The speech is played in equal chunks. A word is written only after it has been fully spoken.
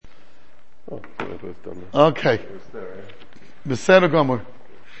Okay. Beseder Gomer.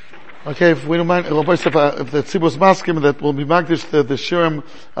 Okay, if we don't mind, if the Tzibus Maskim that will be magdish the Shiurim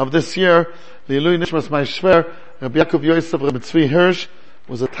of this year, the Ilui Nishmas Ma'ishver, Rabbi Yaakov Yosef, Rabbi Tzvi Hirsch,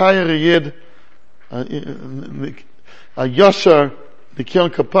 was a Tayar Yid, a Yosher, the Kion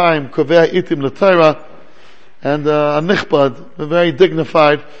Kapayim, Kovea Itim L'Torah, and a Nichbad, very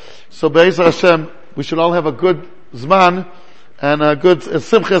dignified. So Be'ezer Hashem, we should all have a good Zman, and a good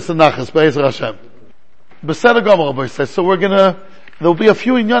Simchas and Nachas, Be'ezer Hashem. Beseder Gomer, Rabbi says. So there'll be a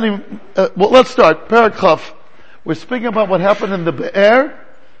few inyanim. Well, let's start. Perek Chaf. We're speaking about what happened in the Be'er,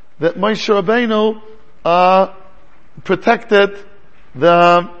 that Moshe Rabbeinu protected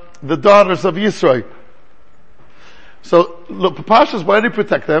the daughters of Yisrael. So, look, Pashas, why did he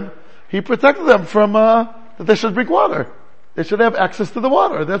protect them? He protected them from that they should drink water. They should have access to the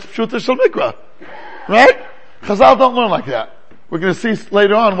water. That's Pshuta Shel Mikra. Right? Chazal don't learn like that. We're going to see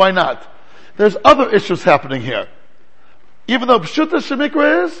later on why not. There's other issues happening here. Even though Pshuta Shel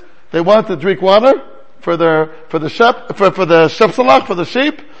Mikra is, they want to drink water for the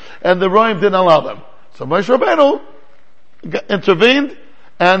sheep, and the Roim didn't allow them. So Moshe Rabbeinu intervened,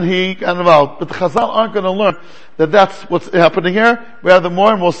 and he got involved. But the Chazal aren't going to learn that that's what's happening here. Rather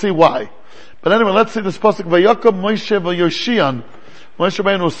more, and we'll see why. But anyway, let's see this pasuk. Vayokom Moshe v'Yoshian. Moshe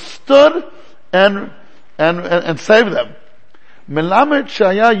Rabbeinu stood and saved them. Melamed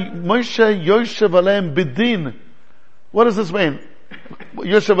shaya Moshe Yoshev aleim bidin. What does this mean?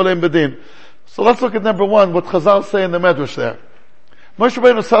 Yoshev aleim bidin. So let's look at number one, what Chazal say in the Medrash there. Moshe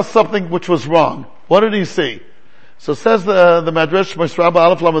Rabbeinu saw something which was wrong. What did he see? So says the Medrash, Moshe Rabba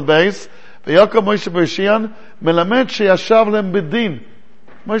Aleph Lamed Beis, V'yokom Moshe v'Yoshian, melamed sheyashav aleim bidin.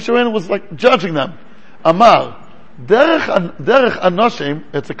 Moshe Rabbeinu was like judging them. Amar, derech anoshim,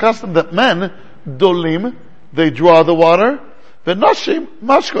 it's a custom that men, dolim, they draw the water, v'noshim,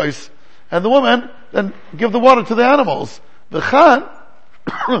 mashkois, and the women then give the water to the animals. V'chan,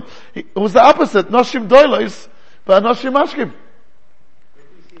 it was the opposite, noshim doilos, v'anoshim mashkim.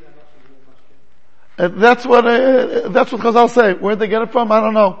 And that's what Chazal say. Where'd they get it from? I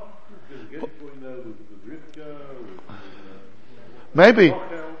don't know. Maybe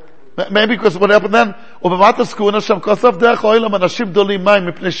because what happened then?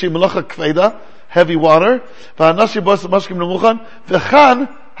 Heavy water.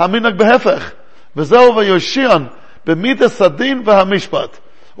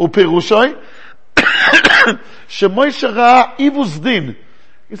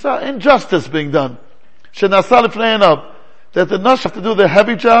 He saw injustice being done. That the nash have to do the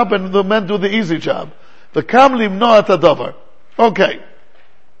heavy job and the men do the easy job. The kamlim noat adavar. Okay.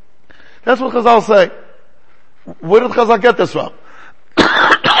 That's what Chazal say. Where did Chazal get this from?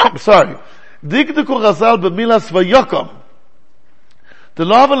 Sorry. Dikdiku Chazal b'milas vayokom. The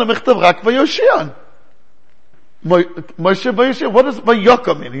law of the rak vayoshian. Moshe vayoshian. What does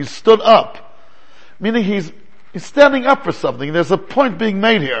vayokom mean? He stood up. Meaning he's standing up for something. There's a point being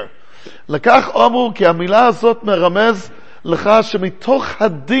made here. Lekach omu ki hamilah azot meramez lecha shemitoch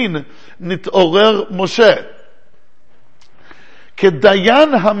hadin nit'orer Moshe.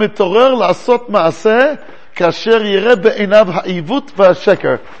 כדיין המתעורר לעשות מעשה כאשר יראה בעיניו העיוות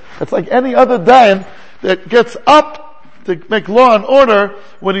והשקר. It's like any other dayan that gets up to make law and order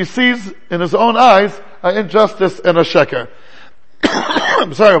when he sees in his own eyes an injustice and a sheker.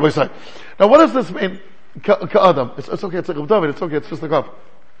 I'm sorry, Rabbi Say. Now what does this mean? Ka'adam. It's okay, it's like David, it's okay, it's just like up.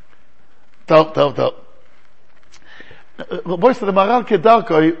 Tell. Rabbi Say, the Maharal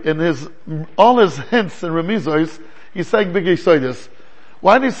Kedarko, in all his hints and remizos, he's saying big Yisoidis.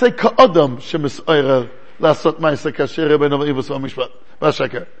 Why did he say Ka'adam shemis oirer lasot ma'aseh kasher rebbeinu v'ivus v'mishpat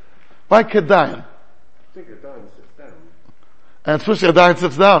v'asheker? Why Kedayan? I think Kedayan sits down. And especially Kedayan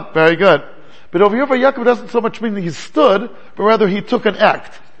sits down. Very good. But over here for Yaakov doesn't so much mean he stood, but rather he took an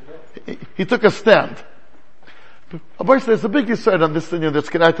act. He took a stand. Of there's a big Yisoid on this thing that's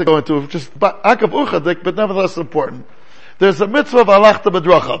connected to go into just Akav Uchadik, but nevertheless important. There's a mitzvah of Alachta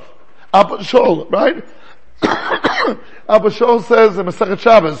B'drachav. Abba Shol, right? Abba Shol says in Masechet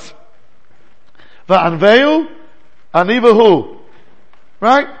Shabbos, Va'anveu, anivahu.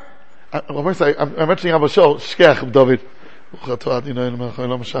 Right? I'm mentioning Abba Shol, Shkech, David.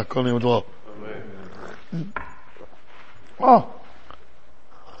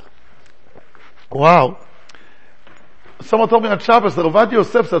 Wow. Someone told me on Shabbos that Ovadia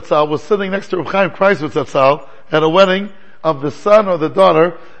Yosef Zatzal was sitting next to Reb Chaim Kreiswitz Zatzal at a wedding of the son or the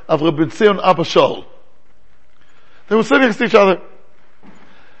daughter of Rabbi Tzion Abba Shol. They were sitting next to each other.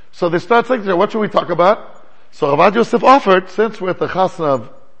 So they start saying, what should we talk about? So Ovadia Yosef offered, since we're at the chasna of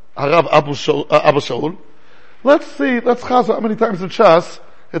Harav Abba Shol, let's chasna how many times in Shas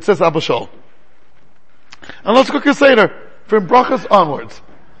it says Abba Shol. And let's cook a Seder from brachas onwards.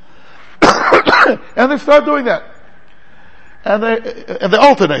 And they start doing that. And they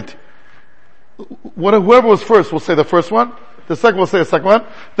alternate. Whoever was first will say the first one, the second will say the second one,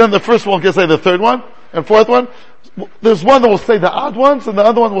 then the first one can say the third one, and fourth one. There's one that will say the odd ones, and the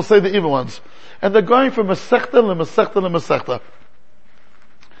other one will say the even ones. And they're going from Masechta to Masechta to Masechta.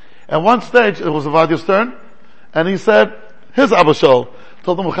 At one stage, it was Avadia's turn, and he said, here's Abba Shaul.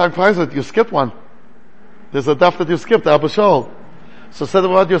 Told him, you skipped one. There's a daf that you skipped, Abba Shaul. So said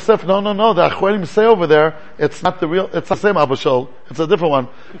about Yosef, no, the Achronim say over there, it's not the same Abba Shaul, it's a different one,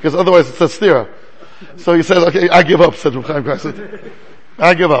 because otherwise it's a stira. So he said, okay, I give up, said Reb Chaim Kreisler.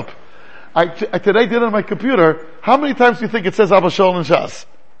 I give up. I today did it on my computer, how many times do you think it says Abba Shaul in Shas?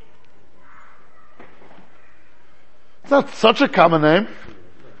 It's not such a common name.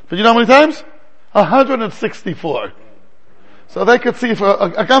 But you know how many times? 164. So they could see for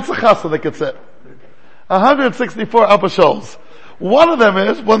a ganze chassa they could sit. 164 Abba Shauls. One of them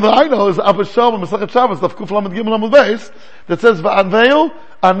is, one that I know is Abba Shaul in Masechet Shabbos, Daf Kuf Lamed Gimel Amud Beis, that says, V'anveil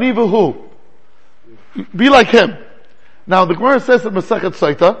ani v'hu. Be like him. Now the Gemara says in Masechet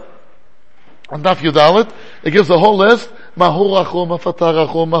Saita, on Daf Yudalit, it gives a whole list, Mahu Rachum Afatah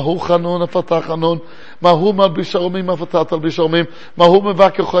Rachum, Mahu Chanun Afatah Chanun, Mahu Malbish Arumim Afatah Talbish Arumim, Mahu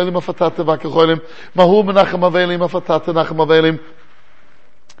Mevakir Cholim Afatah Tevakir Cholim, Mahu Menachem Avelim Afatah Tenachem Avelim.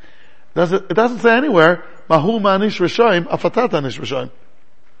 It doesn't say anywhere, Mahu Manish Rishoim Afatah Anish Rishoim.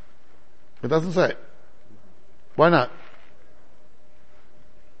 It doesn't say. Why not?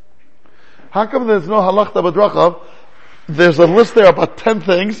 How come there's no halachta b'drachav? There's a list there about 10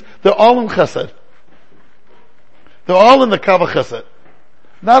 things. They're all in chesed. They're all in the kav of chesed.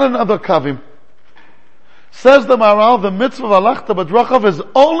 Not in other kavim. Says the Maharal, the mitzvah of halachta b'drachav is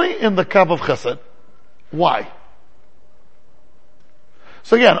only in the kav of chesed. Why?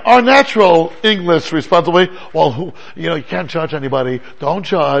 So again, our natural English response will be, well, you can't judge anybody. Don't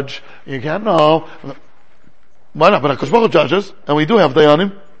judge. You can't know. Why not? But HaKadosh Baruch Hu judges, and we do have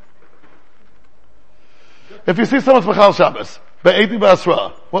dayanim. If you see someone's Maharal Shabbos, Be'edi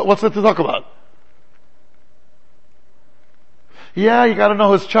Ba'asra, what's it to talk about? Yeah, you gotta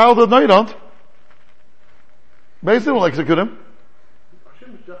know his childhood. No, you don't. Basically, we'll execute him.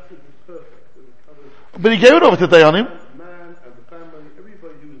 But he gave it over to dayanim.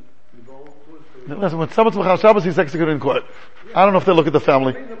 Listen, when someone's Maharal Shabbos, he's executed in court. I don't know if they look at the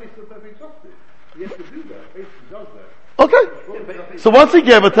family. Okay. So once he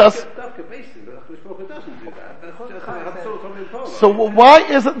gave it to us, so why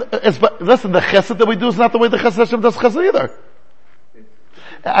isn't, listen, the chesed that we do is not the way the chesed Hashem does chesed either.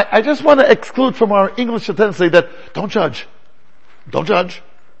 I just want to exclude from our English tendency that don't judge. Don't judge.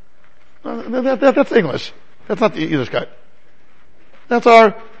 That's English. That's not the Yiddishkeit. That's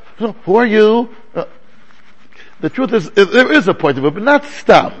our, who are you? The truth is, there is a point of it, but not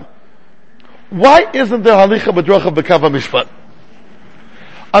stam. Why isn't there halicha b'drachav b'kav mishpat?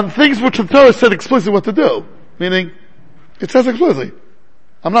 On things which the Torah said explicitly what to do. Meaning, it says explicitly.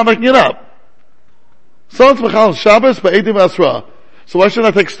 I'm not making it up. Someone's Maharal Shabbos ba'edim asra. So why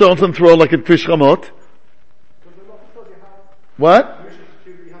shouldn't I take stones and throw like in Krish Ramot? What?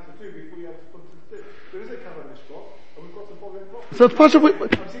 So it's partial.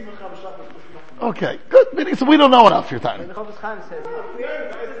 Okay, good. Meaning, so we don't know enough your time.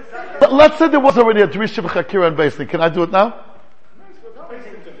 But let's say there was already a Drisha v'chakira and basically. Can I do it now?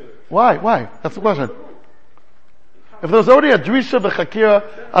 Why? That's the question. If there was already a Drisha v'chakira,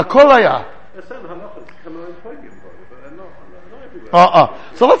 a kolaya.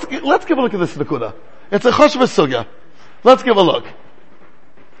 So let's give a look at this Nakuda. It's a chosh v'sugya. Let's give a look.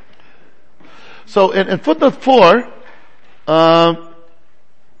 So in footnote 4, so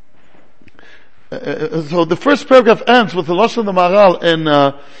the first paragraph ends with the Lashon of the Maharal in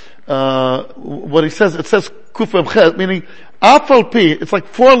what he says. It says Kuf Mem Chet, meaning Afal Pi. It's like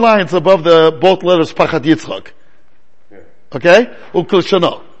 4 lines above the both letters Pachad Yitzchak. Okay, Ukol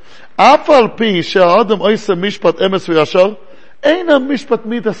Shano. Afal Pi she'adam oisa mishpat emes v'yashar eina mishpat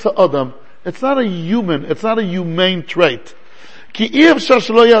midas ha'adam. It's not a human. It's not a humane trait. Ki iyavshar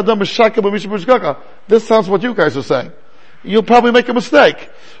shelo yeh adam meshaka b'mishpat mishkaka. This sounds what you guys are saying. You'll probably make a mistake.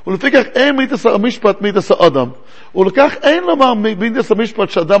 ולפיכך אין מידס המשפט מידס האדם. ולכך אין לומר מידס המשפט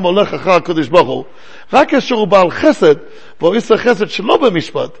שאדם הולך אחר הקדוש ברוך הוא. רק כאשר הוא בעל חסד, והוא עושה חסד שלא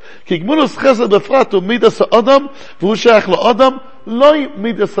במשפט. כי גמולוס חסד בפרט הוא מידס האדם, והוא שייך לאדם, לא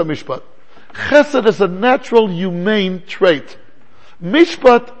מידס המשפט. Chesed is a natural, humane trait.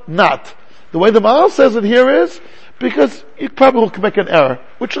 Mishpat, not. The way the Maharal says it here is, because you probably will make an error.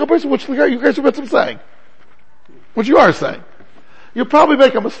 Which you guys are saying. Which you are saying. You'll probably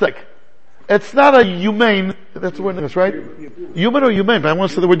make a mistake. It's not a humane, that's the word, that's right? Human or humane, but I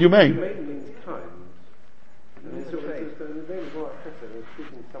want to say the word humane. Humane means kind.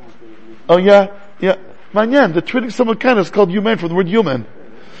 Oh yeah. Manyan, the treating someone kind is called humane from the word human.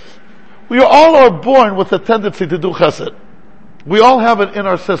 We all are born with a tendency to do chesed. We all have it in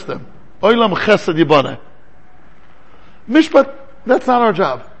our system. Oilam chesed yibane. Mishpat, that's not our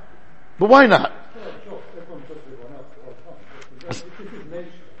job. But why not?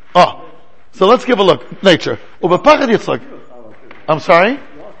 Oh, so let's give a look. Nature. I'm sorry?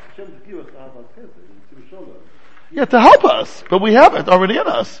 Yeah, to help us. But we have it already in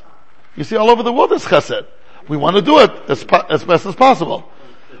us. You see, all over the world there's chesed. We want to do it as best as possible.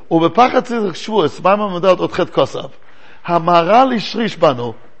 The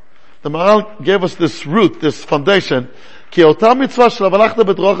Maharal gave us this root, this foundation. כי אותה מצווה של הלכת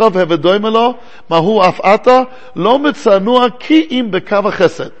בדרכיו הבדומה לו, מהו אף אתה, לא מצנוע כי אם בקו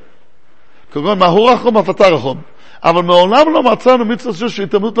החסד. כגון מהו רחום אף אתה רחום. אבל מעולם לא מצאנו מצווה זו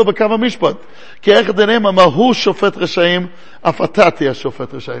שהתאמנות לו בקו המשפט. כי איך דנהם מהו שופט רשעים, אף אתה תהיה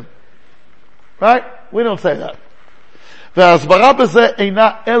שופט רשעים. Right? We don't say that. וההסברה בזה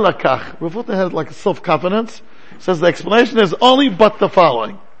אינה אלא כך. Refuta has like self-confidence. Says the explanation is only but the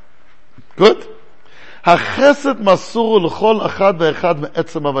following. Good? החסד מסור לכל אחד ואחד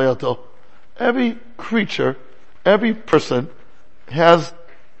מעצם הווייתו. Every creature, every person has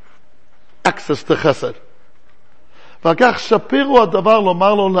access to חסד. ועל כך שפירו הדבר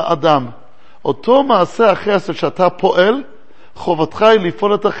לומר לו לאדם, אותו מעשה החסד שאתה פועל, חובתך היא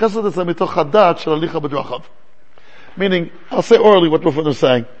לפעול את החסד הזה מתוך הדעת של הליכה בדרכיו. Meaning, I'll say orally what Rufus is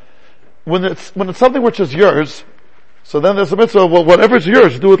saying. When it's something which is yours, so then there's a mitzvah, well, whatever's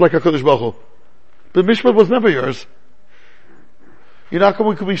yours, do it like HaKadosh Baruch Hu. But Mishpat was never yours. You're not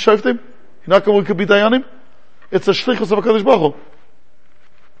going to be shoftim? You're not going to be dayanim? It's a shlichus of HaKadosh Baruch Hu.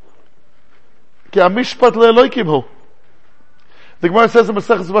 Ki ha-mishpat le'eloikim hu. The Gemara says in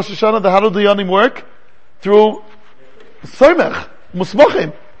Masechus Rosh Hashanah that how do dayanim work? Through soymech,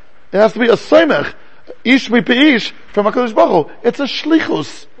 musmachim. It has to be a soymech. Ish mipi ish from HaKadosh Baruch Hu. It's a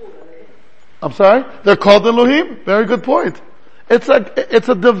shlichus. I'm sorry? They're called Elohim. Very good point. It's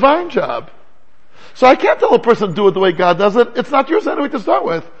a divine job. So I can't tell a person do it the way God does it. It's not yours anyway to start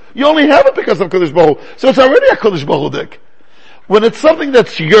with. You only have it because of Kodesh Baruch Hu. So it's already a Kodesh Baruch Hu dik. When it's something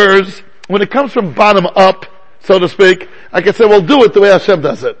that's yours, when it comes from bottom up, so to speak, I can say, well, do it the way Hashem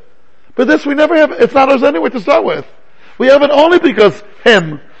does it. But this we never have, it's not ours anyway to start with. We have it only because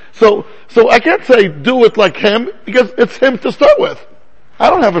Him. So I can't say do it like Him, because it's Him to start with.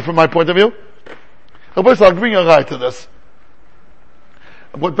 I don't have it from my point of view. I'll bring a right to this.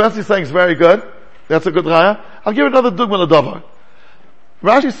 What Bessie's saying is very good. That's a good raya. I'll give another dugma l'davar.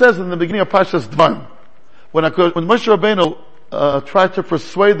 Rashi says in the beginning of Parshas Dvarim, when Moshe Rabbeinu tried to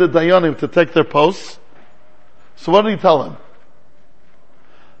persuade the Dayanim to take their posts, so what did he tell them?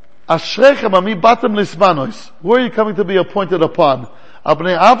 Ashrechem ami batem lismanos. Who are you coming to be appointed upon?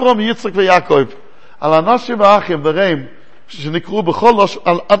 Abnei Avram, Yitzchak veYaakov. Al anashim v'achim v'reim shenikru b'chol losh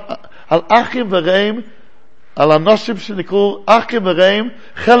al achim v'reim al anoshim shenikru achim v'reim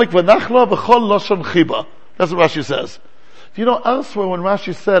chelik v'nachla v'chol loshon chiba. That's what Rashi says. Do you know elsewhere when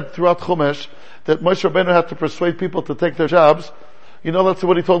Rashi said throughout Chumash that Moshe Rabbeinu had to persuade people to take their jobs, you know that's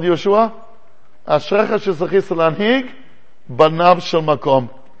what he told Yeshua? Ashrecha shezachis lanhig banav shel makom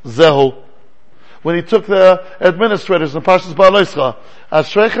zehu. When he took the administrators in Parshas Ba'aloscha,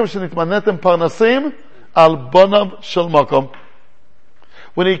 Ashrechem shenitmanetem parnasim al banav shel makom.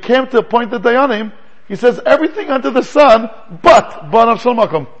 When he came to appoint the Dayanim, he says everything under the sun but banav shel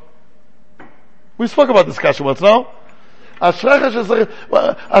makom. We spoke about this kasha once, no?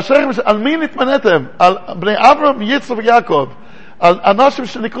 Ashrechem al mi nitmanetem al bnei Avram, Yitzchak v'Yaakov al anashim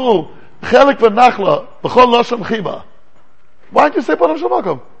shenikru chelik v'nachla b'chol loshon chiba. Why didn't you say banav shel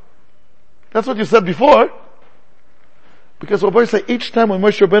makom? That's what you said before. Because Rabbi say each time when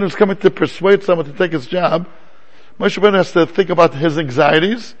Moshe Rabbeinu is coming to persuade someone to take his job, Moshe Rabbeinu has to think about his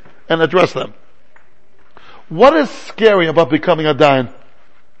anxieties and address them. What is scary about becoming a dayan?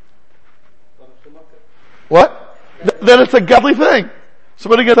 What? Then it's a godly thing. So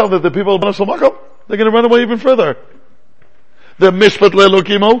when you get out that the people of Banav Shel Makom, they're going to run away even further. The Mishpat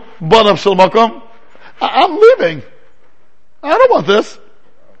Le'Elokimu, Banav Shel Makom. I'm leaving. I don't want this.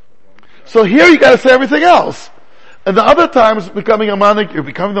 So here you gotta say everything else. And the other times, becoming a manik, you're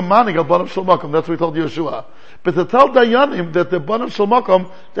becoming the manik of Banav Shel Makom. That's what we told Yeshua. But to tell Dayanim that the Banav Shel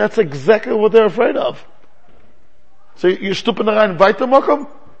Makom, that's exactly what they're afraid of. So you're stooping around weiter Makom?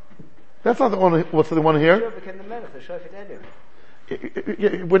 That's not what they want to hear.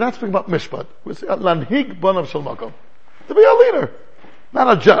 We're not speaking about Mishpat. We're saying Lanhig Banav Shel Makom. To be a leader,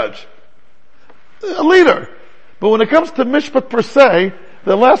 not a judge. a leader. But when it comes to mishpat per se,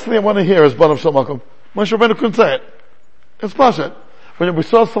 the last thing I want to hear is Banav Shalmakum. Moshe Rabbeinu couldn't say it. It's Pashat. When we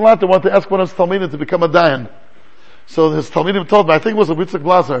saw Salat, they wanted to ask one of his Talmidim to become a Dayan. So his Talmidim told me, I think it was a Yitzchak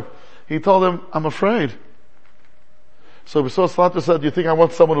Blaser, he told him, I'm afraid. So we saw Salat said, do you think I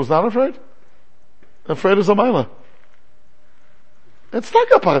want someone who's not afraid? Afraid is a Maila. It's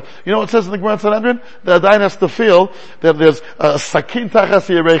not a part. You know what it says in the Gemara Sanhedrin? The Dayan has to feel that there's a Sakin Tachas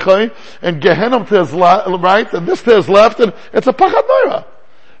Yerechoi, and Gehenom to his right, and this to his left, and it's a Pachat Noira.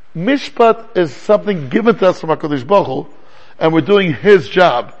 Mishpat is something given to us from HaKadosh Baruch Hu, and we're doing his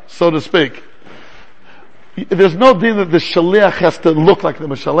job, so to speak. There's no din that the Shaliach has to look like the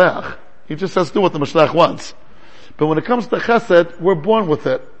Mashaliach. He just has to do what the Mashaliach wants. But when it comes to Chesed, we're born with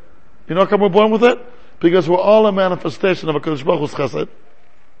it. You know how come we're born with it? Because we're all a manifestation of HaKadosh Baruch Hu's Chesed.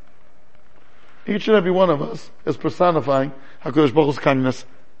 Each and every one of us is personifying HaKadosh Baruch Hu's kindness.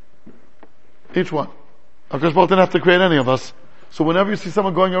 Each one. HaKadosh Baruch Hu didn't have to create any of us. So whenever you see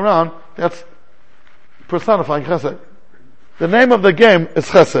someone going around, that's personifying Chesed. The name of the game is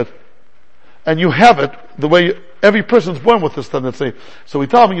Chesed. And you have it the way every person's born with this tendency. So we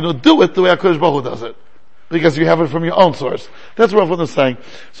tell them, do it the way HaKadosh Baruch Hu does it. Because you have it from your own source. That's what Rav is saying.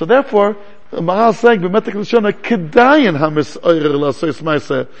 So therefore, Maharal is saying,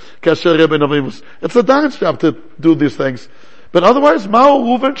 it's a Dayan's job to do these things. But otherwise, who's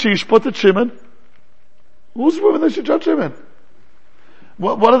Reuven that should judge Shimon?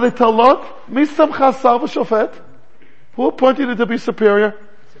 What do they tell Lot? Who appointed you to be superior?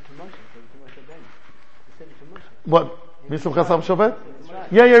 What?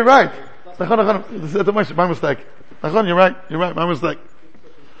 Yeah, you're right. My mistake. You're right, my mistake.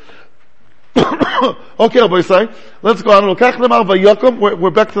 Okay, let's go on. We're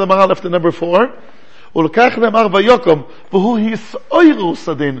back to the Maharal after number 4.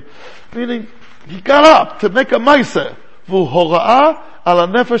 Meaning, he got up to make a maaseh.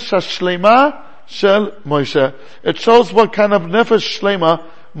 It shows what kind of nefesh shlema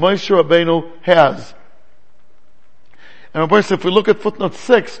Moshe Rabbeinu has. And of course, if we look at footnote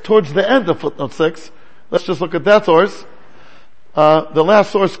 6, towards the end of footnote 6, let's just look at that source. The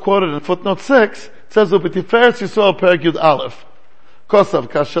last source quoted in footnote 6 says, "U'b'tiferes Yisrael Perek Yud Aleph, Kosav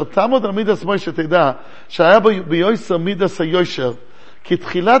kasher tamod al midas Moshe teda shaya b'yoysa midas hayosher ki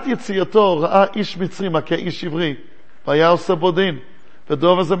tchilat yetziyato ra'a ish mitzri makeh ish ivri v'aya oseh bodin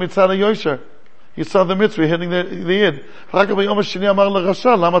v'dov hazeh mitzad hayosher." He saw the Mitzri hitting the Yid. אחר כך ביום השני אמר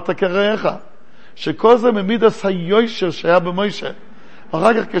לרשע, למה תכה רעך? שכל זה ממידס היושר שהיה במוישה.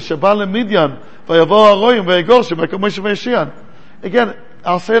 אחר כך כשבא למדיין, ויבואו הרועים ויגור שבקר מוישה וישיען. Again,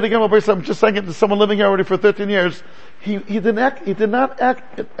 I'll say it again, I'm just saying it to someone living here already for 13 years. He did not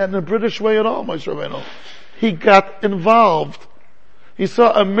act in a British way at all, Moshe Rabbeinu. He got involved. He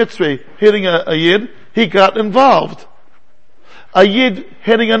saw a Mitzri hitting a Yid, he got involved. A Yid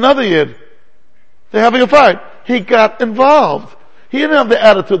hitting another Yid. They're having a fight. He got involved. He didn't have the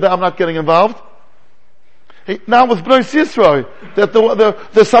attitude that I'm not getting involved. Now with Bnei Yisrael, that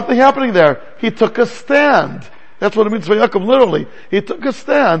there's something happening there. He took a stand. That's what it means by Yaakov, literally. He took a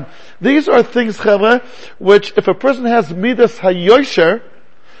stand. These are things, chavre, which if a person has midas hayosher,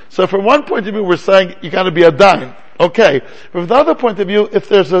 so from one point of view we're saying you gotta be a dayan. Okay. From the other point of view,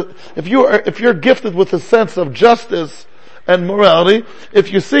 if you're gifted with a sense of justice and morality,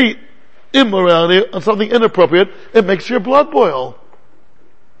 if you see immorality and something inappropriate, it makes your blood boil.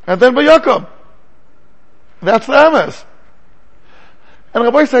 And then by Yaakov. That's the emes. And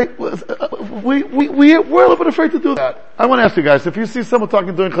Rabbi say, we're a little bit afraid to do that. I want to ask you guys, if you see someone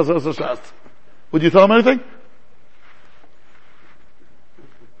talking during Chazaras HaShatz, would you tell them anything?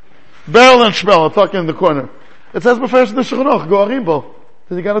 Beryl and Shmuel are talking in the corner. It says before in the Shulchan go Arimbo.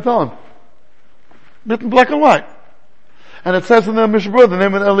 Then you gotta tell them. Written black and white. And it says in the Mishnah, the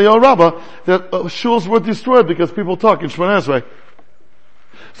name of Eliyahu Rabbah, that shuls were destroyed because people talk in Shemona Esrei.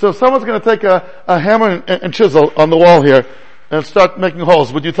 So if someone's going to take a hammer and chisel on the wall here and start making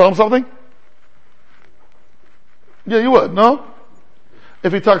holes, would you tell him something? Yeah, you would, no?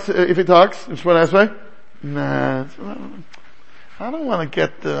 If he talks in Shemona Esrei? Nah, I don't want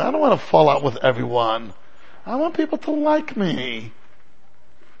to fall out with everyone. I want people to like me.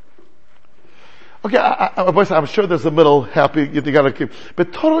 Okay, I'm sure there's a middle happy you gotta keep,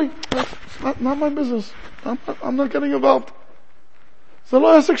 but totally, it's not my business. I'm not getting involved. So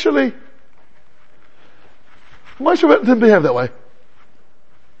lo sexually. Moshe Rabbeinu didn't behave that way.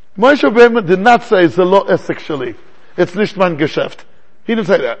 Moshe Rabbeinu did not say it's lo sexually. It's nicht mein Geschäft. He didn't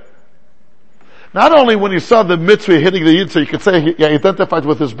say that. Not only when he saw the Mitzri hitting the Yid, so you could say he identified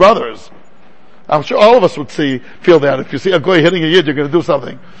with his brothers. I'm sure all of us would feel that. If you see a goy hitting a yid, you're going to do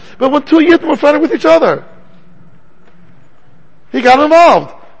something. But when two yid were fighting with each other, he got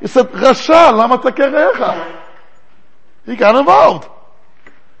involved. He said, Rasha, lama takerecha. He got involved.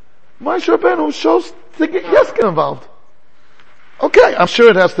 Moshe Rabbeinu shows to get involved. Okay, I'm sure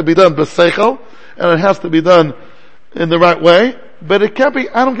it has to be done b'seichel, and it has to be done in the right way, but it can't be,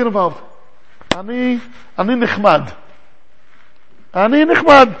 I don't get involved. Ani nichmad.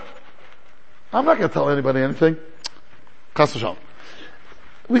 I'm not going to tell anybody anything. Chas v'shalom.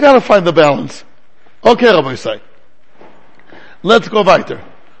 We got to find the balance. Okay, Rabbi say. Let's go weiter.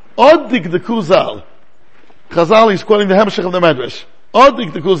 Od dikdeku zal. Chazal is quoting the Hemshech of the Medrash. Od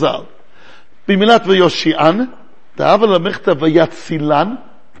dikdeku zal. Bimilat v'yoshi'an. Ta'avel amichta v'yatzilan.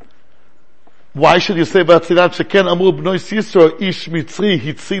 Why should you say v'yatzilan? Sheken amru b'nois Yisro ish mitzri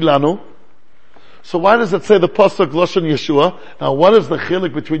hitzilanu. So why does it say the pasuk Lashon Yeshua? Now what is the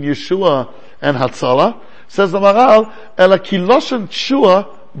chiluk between Yeshua and Hatzalah? Says the Maharal, Ela ki Lashon Shua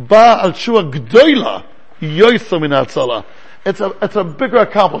ba al Shua gdoila yoysa min Hatzalah. It's a bigger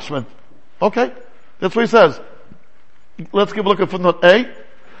accomplishment. Okay? That's what he says. Let's give a look at footnote A.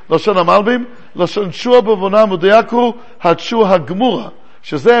 Lashon Amalbim, Lashon Shua b'vona mudayaku hat Shua hagmura.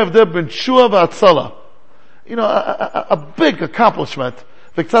 Shezeh evdeh ben Shua v'Hatzalah. You know, a big accomplishment.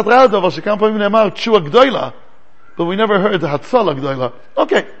 וקצת רע הדבר שכמה פעמים נאמר תשועה גדולה, but we never heard הצלה גדולה.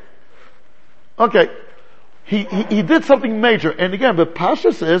 Okay. He did something major, and again, the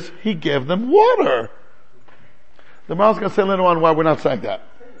Pashas is, he gave them water. The Maharal's going to say later on why we're not saying that.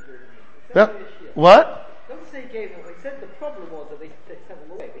 What? Doesn't say he gave them, he said the problem was that they sent them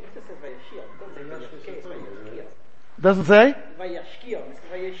away, but he just said Vayashkion. Doesn't say Vayashkion.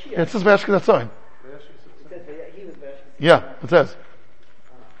 It says Vayashkion, that's fine. He was Vayashkion. Yeah, it says.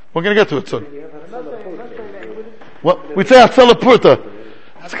 We're going to get to it soon. Well, we say Hatzalah Purta.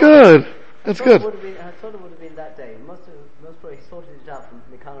 That's good. Hatzalah would have been that day. Most probably sorted it out from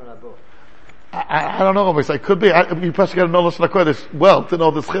Mikan and Abu. I don't know, obviously. It could be. You probably got to know Lashon HaKodesh well to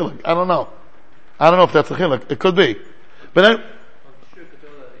know this chiluk. I don't know if that's a chiluk. It could be. But then,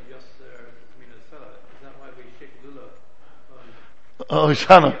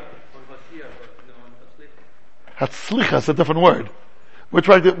 Shana. Hatzlicha is a different word. We're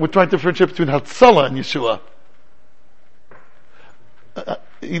trying to differentiate between Hatzalah and Yeshua.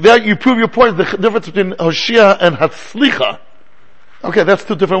 There you prove your point, the difference between Hoshea and Hatzlicha. Okay, that's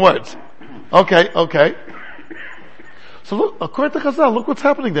two different words. Okay. So look, according to Chazal, look what's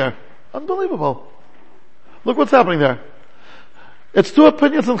happening there. Unbelievable. Look what's happening there. It's two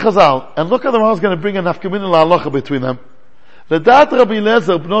opinions in Chazal, and look how the Maharal is going to bring a nafkamina la'alacha between them. Ledat Rabbi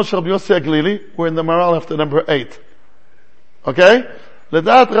Eliezer b'no shel Rabbi Yossi Aglili, we're in the Maharal after number 8. Okay?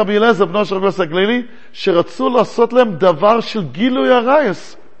 לדעת רבי אליעזר בנו של רבי יוסי הגלילי, שרצו לעשות להם דבר של גילוי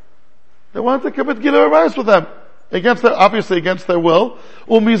הרייס. They wanted to commit גילוי הרייס with them. Obviously against their will.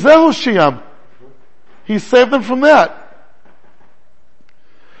 ומזהו שיam. He saved them from that.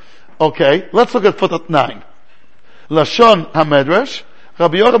 Okay, let's look at footnote 9. לשון המדרש,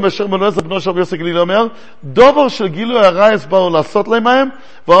 רבי יוחנן בן אליעזר בנו של רבי יוסי הגלילי אומר, דובר של גילוי הרייס באו לעשות להם מהם,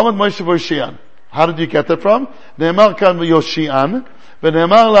 ועומד מוישה ויושיען. How did you get that from? נאמר כאן ויושיען,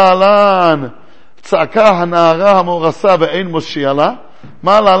 ונאמר להלן, צעקה הנערה המורסה ואין מושיע לה,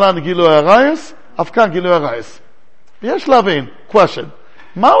 מה להלן גילוי הרייס? אף כאן גילוי הרייס. יש להבין, question,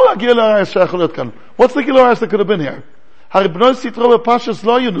 מהו הגילוי הרייס שיכול להיות כאן? What's the גילוי הרייס that could have been here? הרי בנוי סיטרו בפשס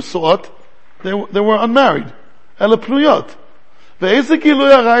לא היו נשואות, they were unmarried, אלא פנויות. ואיזה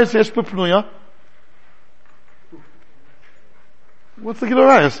גילוי הרייס יש בפנויה? What's the גילוי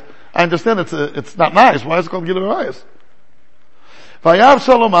הרייס? I understand it's not nice. Why is it called גילוי הרייס? והיה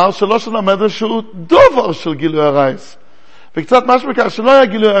אפשר לומר שלא שלמד שהוא דובר של גילוי הרייס. וקצת משהו בכך שלא היה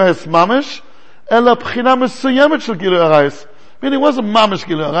גילוי הרייס ממש, אלא בחינה מסוימת של גילוי הרייס. Meaning it wasn't ממש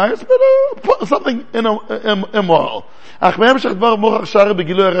גילוי הרייס, but something immoral. אך בהמשך דבר מוכח שערי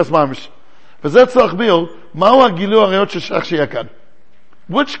בגילוי הרייס ממש. וזה צריך ביור, מהו הגילוי הרייס ששייך שיהיה כאן?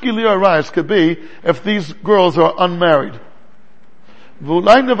 Which גילוי הרייס could be if these girls are unmarried?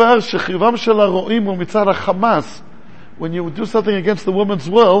 ואולי נבהר שחיבם של הרועים הוא מצד החמאס. When you do something against the woman's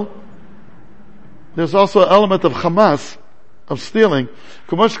will, there's also an element of Hamas, of stealing.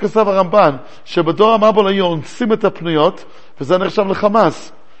 כמו שכתב הרמב"ן, שבדור המבול היו אונסים את הפנויות, וזה נחשב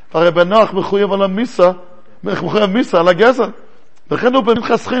לחמאס. והרי בנוח מחויב על המיסה, על הגזל. וכן הוא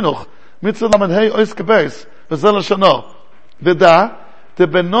במנחס חינוך, מצווה למנהי אויס כבייס, וזה לשונו. ודע,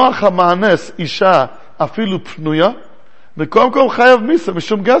 בנוח המאנס אישה אפילו פנויה, מקום כל חייב מיסה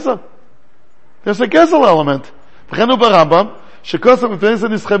משום גזל. There's a גזל element. וכן הוא ברמב"ם, שכוסף מפני זה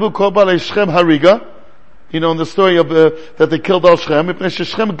נסחבו כל בעלי שכם הריגה, You know, in the story of, that they killed all Shem,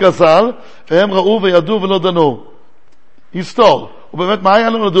 Shem gazal, ve'hem ra'u ve'yadu ve'lo danu. He stole. ובאמת, מה היה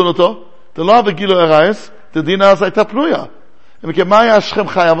לנו לדון אותו? זה לא בגילו הרייס, דדינה אז הייתה פנויה. וכי מה היה שכם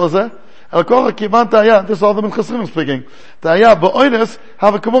חייב על זה? על כל הכיוון תהיה, this is all the מנחסרים speaking, תהיה באוינס,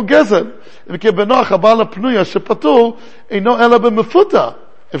 הווה כמו גזל. וכי בנוח הבעל הפנויה שפטור, אינו אלא במפותה.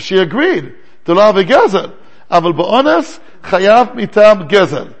 If she agreed, זה לא הווה גזל. אבל באונס, חייב מטעם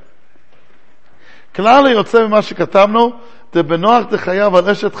גזל. כלל יוצא ממה שכתבנו, דבנוח דחייב על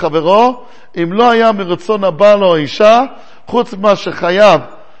אשת חברו, אם לא היה מרצון הבעל או האישה, חוץ ממה שחייב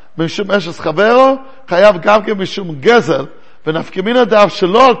משום אשת חברו, חייב גם כן משום גזל, ונפקמינה דאף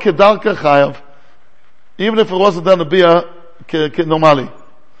שלא על כדרכה חייב, even if it wasn't done to be כנורמלי.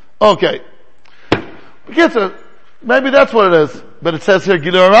 Okay. בקיצור, maybe that's what it is, but it says here,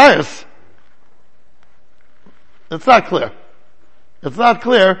 Gilui Arayos. It's not clear. It's not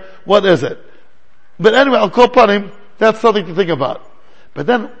clear, what is it? But anyway, I'll call upon him. That's something to think about. But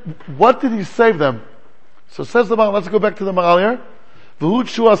then, what did he save them? So says the Maharal, let's go back to the Maharal here. V'hu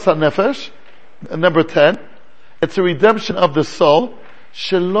tshuas hanefesh, number 10. It's a redemption of the soul.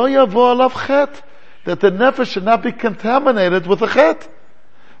 Shelo yavo alav chet. That the nefesh should not be contaminated with a chet.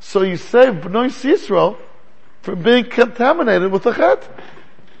 So he saved Bnei Yisrael from being contaminated with a chet.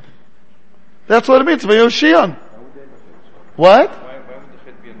 That's what it means. V'yoshian. What? Why would the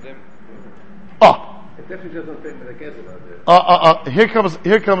chet be on them? Oh. It definitely doesn't fit with the case about this.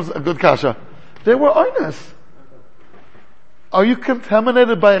 Here comes a good kasha. They were honest. Are you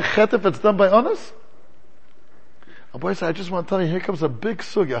contaminated by a chet if it's done by honest? Oh boys, I just want to tell you, here comes a big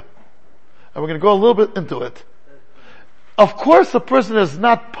sugya. And we're going to go a little bit into it. Of course, a person is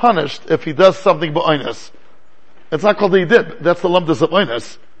not punished if he does something by honest. It's not called that he did. That's the lumdus of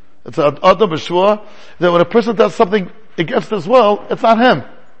honest. It's an adam b'shvua, that when a person does something against his will, it's not him.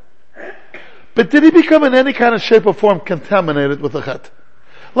 But did he become in any kind of shape or form contaminated with a chet?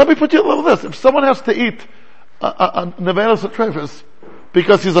 Let me put you with this. If someone has to eat a nevelos atrefis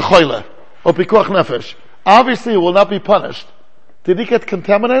because he's a choyle, or pikuach nefesh, obviously he will not be punished. Did he get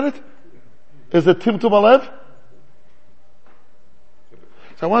contaminated? Is it timtum alev?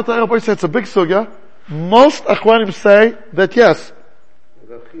 So I want to tell you, it's a big sugya. Most achronim say that yes.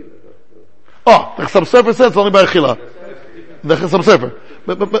 Oh, the Chasam Sefer says only by achila. The Chasam Sefer.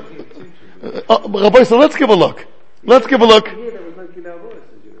 But Rabbi, so let's give a look. Let's give a look.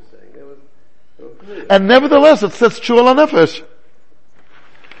 And nevertheless, it says Shul HaNefesh.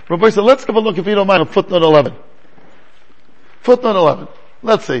 Rabbi, so let's give a look, if you don't mind, on footnote 11. Footnote 11.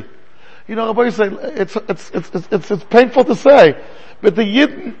 Let's see. You know, Rabbi, say it's painful to say, but the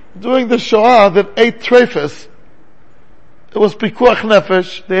Yidden during the Shoah that ate treifus, it was pikuach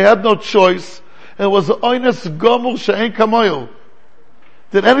nefesh. They had no choice. It was oines gomur she'ein kamoyu.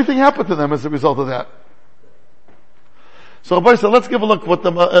 Did anything happen to them as a result of that? So, Rabbi, so let's give a look what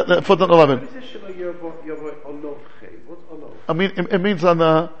the footnote 11. I mean, it means on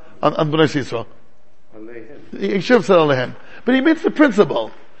Bnei Yisrael. He should have said alehem, but he means the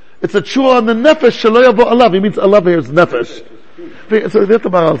principle. It's a chua on the nefesh shelo yavo alav. He means alav here is nefesh. So the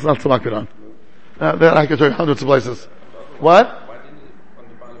Maharal is not so much on. That I can show you hundreds of places. What?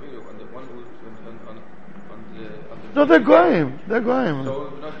 No, they're goyim. They're goyim.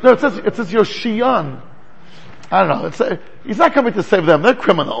 No, it says Yoshian. I don't know. He's not coming to save them. They're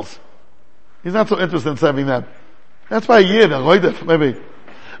criminals. He's not so interested in saving them. That's why he did. Maybe.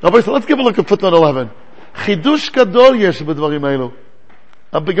 Rabbi, so let's give a look at footnote 11. Chidush gadol yesh b'dvarim elu.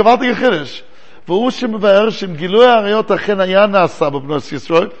 בגבלתי חידש. והוא שמבאר שאם גילוי העריות אכן היה נעשה בבנות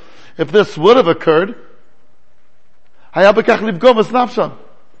ישראל, if this would have occurred, היה בכך לפגום את נפשם.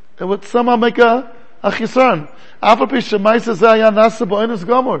 It would somehow make a חיסרון. אף על פי שמעשה זה היה נעשה באונס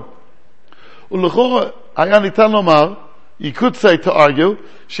גמור. ולכאורה היה ניתן לומר, you could say to argue,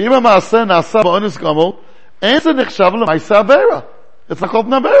 שאם המעשה נעשה באונס גמור, אין זה נחשב למעשה עבירה. It's not called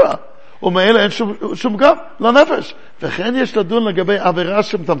נעבירה. ומאלה אין שום גם, לא נפש. וכן יש לדון לגבי עבירה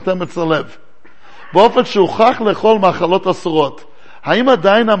שמטמטמת ללב. באופן שהוכח לאכול מאכלות אסורות. האם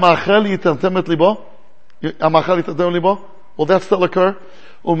עדיין המאכל יטמטם ליבו? המאכל יטמטם ליבו? Will that still occur?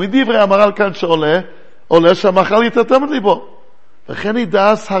 ומדברי המהר"ל כאן עולה שהמאכל יטמטם ליבו. וכן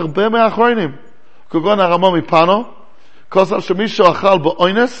ידעס הרבה מהאחרונים. כגון הרמה מפנו, כוסף שמישהו אכל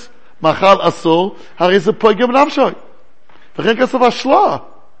באונס, מאכל אסור, הרי זה פוגם נפשוי. וכן כסף השלוע.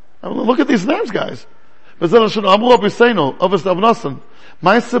 Look at these names, guys. וזה לשון, אמרו אביסנו, אובס אבנוסן,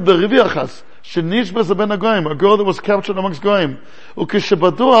 מייסה בריבי אחס, שנשבס בין הגויים, a girl that was captured amongst goyim,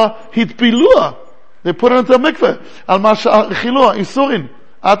 וכשבדוע, התפילוה, they put her into a mikveh, על מה שאכילוה, איסורין,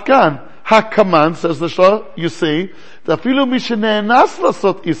 עד כאן, הקמן, says the shloh, you see, אפילו מי שנאנס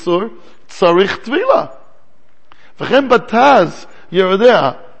לעשות איסור, צריך טבילה. V'chem bataz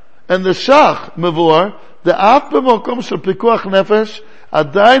yerodea, and the shach mevor, the af b'mokom shel pikuach nefesh,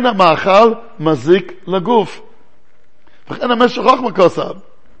 adayin ha'machal mazik laguf. V'chen המשך חוכמה כוסב,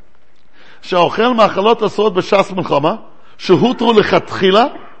 שהאוכל מאכלות אסורות בש"ס מלחמה, שהותרו לכתחילה,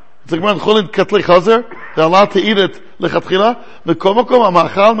 זה כמו אוכלים קטלי חזר, they're allowed to eat it לכתחילה, וכל מקום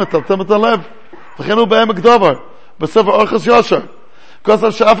המאכל מטלטל את הלב. וכן הוא בעמק דובר, בספר אורחס יושר,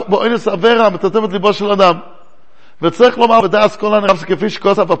 כוסב שאף באונס עבירה מטלטל את ליבו של אדם. וצריך לומר בדעת כל הנרב כפי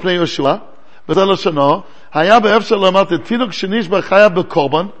שכוסב הפני יהושע, וזה לשונו, היה באפשר לומר, תינוק שנשבר חיה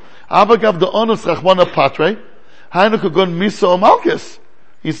בקורבן, אבל גב דאונוס רחמונה פטרי, היינו כגון מיסו או מלכס.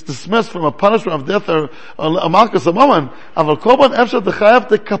 He's dismissed from a punishment of death or a malchus a moment. אבל קורבן אפשר דחייב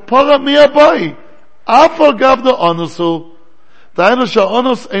דכפרה מהבוי. אף על גב דאונוס הוא. דהיינו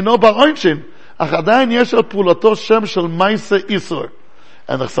שהאונוס אינו בעונשין, אך עדיין יש על פעולתו שם של מייסה איסור.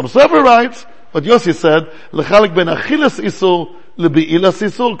 And the Sefer writes, what Yossi said, לחלק בין אכילס איסור לבעילס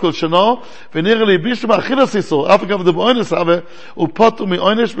איסור, כל שנו, ונראה לי בישם אכילס איסור, אף אגב דבעונס הווה, ופוטו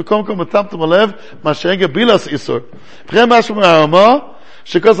מעונש, בכל מקום מטמטם הלב, מה שאין בילס איסור. וכן משהו מהרמה,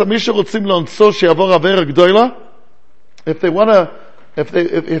 שכזה מי שרוצים לאנסו שיעבור עבירה גדולה, if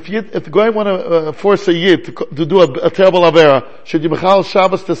the guy want to force a yid to do a terrible avera, should you mechal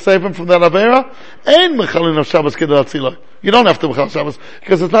Shabbos to save him from that avera? Ein mechalin of Shabbos kedei latzila. You don't have to mechal Shabbos,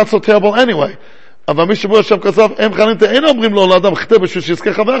 because it's not so terrible anyway. אבל מי שבו השם כסף, הם חלים אין אומרים לו לאדם, חטא בשביל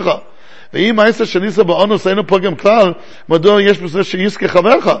שיזכה חברך. ואם העשר שניסה באונוס היינו פוגם כלל, מדוע יש בזה שיזכה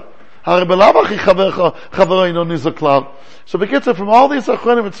חברך? הרי בלאו הכי חברו אינו ניזו כלל. So בקיצור, from all these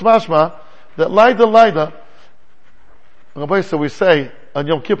achronim it's mashma, that laida, Rabbi, so we say on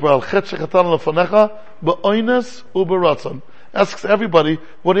Yom Kippur, al chet shechatan lefanecha, ba'oines u'baratzon. Asks everybody,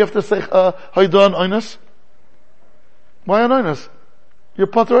 what do you have to say, how you doing, oines? Why on oines? You're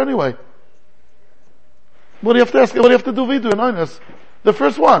potter anyway. What do you have to ask? What do you have to do vidu in oines? The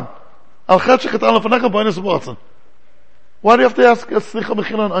first one. Al chet shechatan lefanecha, ba'oines u'baratzon. Why do you have to ask slicha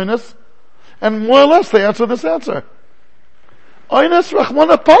mechila on oines? And more or less they answer this answer. Oines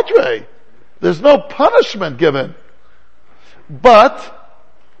rachmana patre. There's no punishment given. But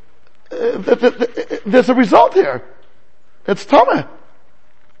there's a result here. It's Tomeh.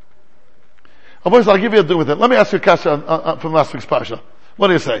 Boys, I'll give you a do with it. Let me ask you a kasha from last week's parsha. What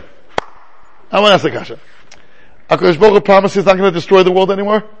do you say? I want to ask a kasha. HaKadosh Baruch Hu promised He's not going to destroy the world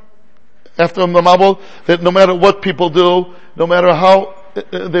anymore? After the Mabul, that no matter what people do, no matter how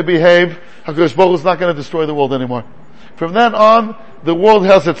they behave, HaKadosh Baruch Hu is not going to destroy the world anymore. From then on, the world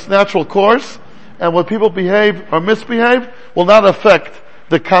has its natural course, and what people behave or misbehave will not affect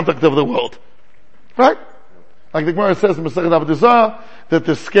the conduct of the world. Right? Like the Gemara says in Masechet Avodah Zarah, that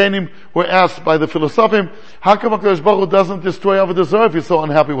the Skenim were asked by the Philosophim, how come HaKadosh Baruch Hu doesn't destroy Avodah Zarah if He's so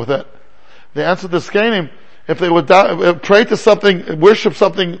unhappy with it? They answered the Skenim, if they would pray to something, worship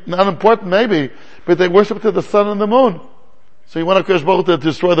something not important maybe, but they worship to the sun and the moon. So you want HaKadosh Baruch Hu to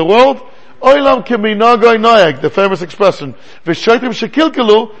destroy the world? Oilam k'minagoy noeg, the famous expression. V'shoitim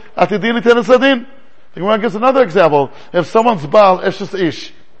shekilkelu atidin itenes adin. The Gemara gives another example. If someone's baal eshes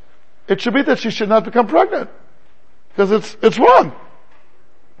ish, it should be that she should not become pregnant. Because it's wrong.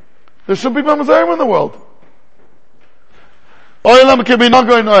 There should be mamzerim in the world. Oilam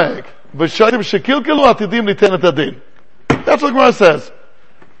k'minagoy noeg. V'shoitim shekilkelu atidim itenes adin. That's what the Gemara says.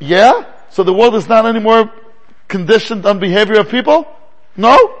 Yeah? So the world is not anymore conditioned on behavior of people?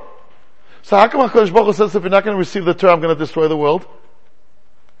 No? So how come HaKadosh Baruch Hu says if you're not going to receive the Torah, I'm going to destroy the world?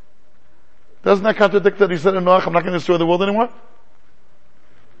 Doesn't that contradict that He said in Noach, I'm not going to destroy the world anymore?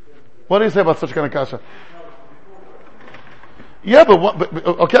 What do you say about such kind of kasha? Yeah,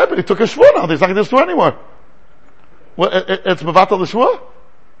 but He took a shvur now. He's not going to destroy anymore. It's mevatel the shvur?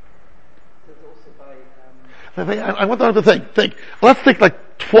 I want them to think. Let's think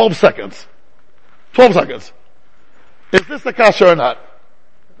like 12 seconds. 12 seconds. Is this the kasha or not?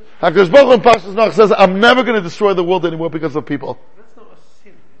 HaKadosh Baruch Hu in Parshas Noach says, I'm never going to destroy the world anymore because of people. That's not a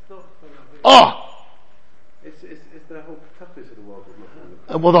sin. It's not. It's the whole tachlis of the world.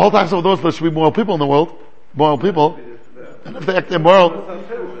 Well, the whole tachlis of the world is there should be moral people in the world. Moral people. And if they act immoral.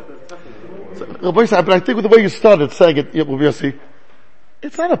 But I think with the way you started saying it, Yossi,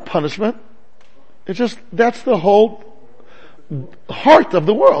 it's not a punishment. It's just, that's the whole heart of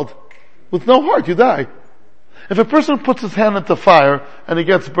the world. With no heart, you die. If a person puts his hand into fire and he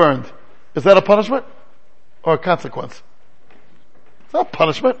gets burned, is that a punishment or a consequence? It's not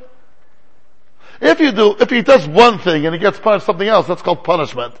punishment. If he does one thing and he gets punished something else, that's called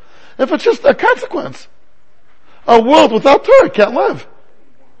punishment. If it's just a consequence, a world without Torah can't live.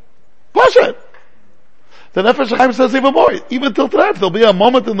 Push it. The Nefesh HaChaim says even more. Even till today, there'll be a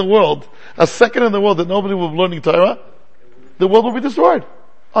moment in the world, a second in the world that nobody will be learning Torah, the world will be destroyed.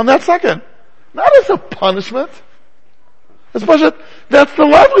 On that second. Not as a punishment. Especially, that's the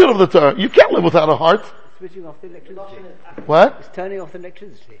livelihood of the Torah. You can't live without a heart. Switching off the electricity. What? It's turning off the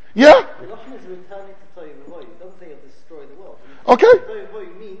electricity. Yeah. The Lashon is returning to Torah V'Voy. It doesn't say you'll destroy the world. Okay. Torah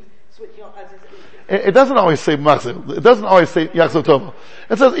V'Voy means switching off as is. It doesn't always say Machzir. It doesn't always say Yachzor Tova.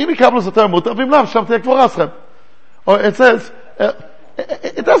 It says, Imi Kabbalas HaTorah Mutar V'im Lav Shem Tiyek Vorachem. Or it says,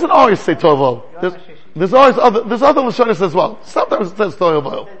 it doesn't always say Torah. There's other Lashonis as well. Sometimes it says Torah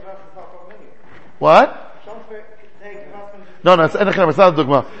V'Voy. What? No, it's Enechem, it's not a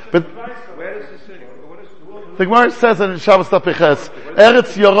dogma. But, Where does it say? the Gemara says in Shabbos Tapiches,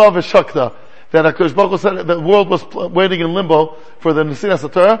 Eretz Yorah V'Shakta, that HaKadosh Baruch Hu said the world was waiting in limbo for the Nesilas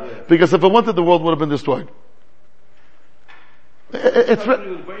HaTorah, because if it wanted, the world would have been destroyed. It's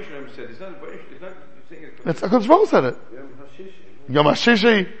HaKadosh Baruch Hu said it. Yom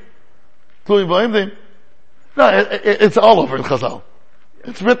HaShishi, Tluim V'Imdim. No, it's all over in Chazal.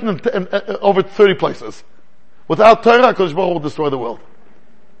 It's written in over 30 places. Without Torah, HaKadosh Baruch Hu will destroy the world.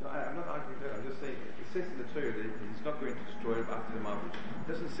 No, I'm not arguing that. I'm just saying, it says in the Torah that he's not going to destroy it after the Mount. It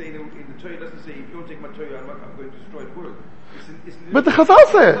doesn't say, in the Torah, it doesn't say, if you don't take my Torah, I'm going to destroy the world. But the Chazal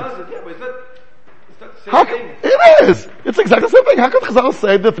says. Yeah, but it's not the How same thing. it is. It's exactly the same thing. How could Chazal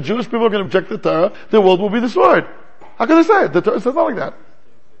say that if the Jewish people are going to reject the Torah, the world will be destroyed? How could they say it? The Torah says not like that.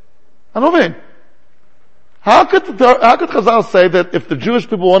 I don't mean. How could Chazal say that if the Jewish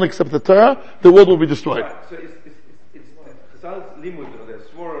people won't accept the Torah, the world will be destroyed? Right, so it's Chazal's limud or the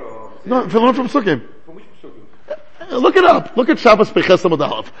swore or... No, if they learn from Sukkim. From which Sukkim? Look it up. Look at Shabbos Peches Amud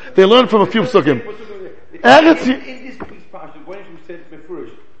Aleph. They learn from a few Sukkim. In this passage, when you said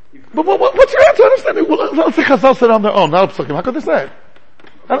Mefurish, But what's your answer? Understanding? Well, let's say Chazal said on their own, not Sukkim. How could they say it?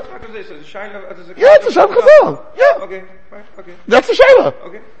 how could they say it's a Shaila? Yeah, it's a Shaila Chazal. Yeah. Okay, fine, okay. That's a Shaila.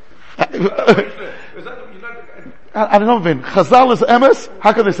 Okay. Is that, I don't know, Vin. Chazal is emes.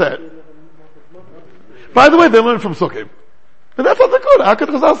 How can they say it? By the way, they learn from Sukkim. But that's not the good. How could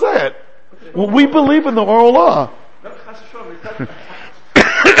Chazal say it? Well, we believe in the oral law.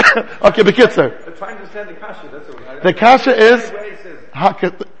 Okay, Bekitzer. I'm trying to understand the kasha, that's all. The kasha is,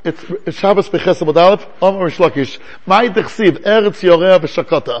 it's Shabbos Peches Amud Aleph, Omer Shlokish. Mai dechsiv, Eretz Yorea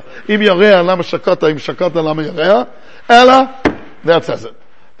v'Shakata. Im Yorea, lama Shakata, im Shakata, lama Yorea. Ella, that says it.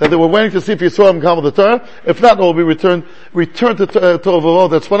 That they were waiting to see if Yisrael come with the Torah. If not, it will be returned to Torah V'Vo.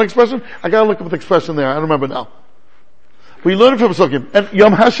 That's one expression. I gotta look up the expression there. I don't remember now. We learned from Sukkim. And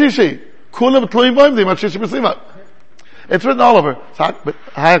Yom HaShishi. Kulam Tluim V'Imdim, HaShishi B'Sima. It's written all over. But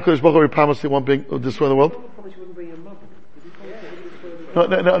how HaKadosh Baruch Hu promised he won't destroy the world?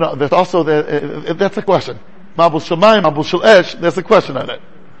 No. There's also, that's a question. Mabul Shamayim, Mabul Shel Esh, there's a question on it.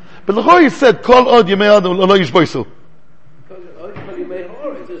 But the Lord said, Kol Od Yemei Adam Lo Yishboisu.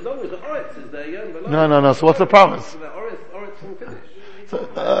 No. So what's the promise?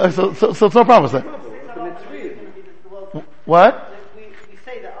 So it's no promise then. What? We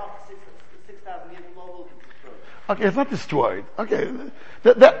say that after 6,000 years, the world will be destroyed. Okay, it's not destroyed. Okay,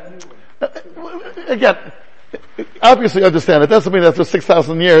 again, obviously understand it. Doesn't mean that after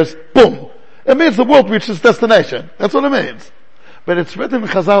 6,000 years, boom. It means the world reaches its destination. That's what it means. But it's written in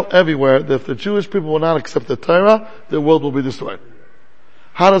Chazal everywhere that if the Jewish people will not accept the Torah, the world will be destroyed.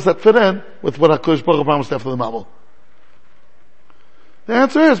 How does that fit in with what HaKadosh Baruch Hu promised after the Mabul? The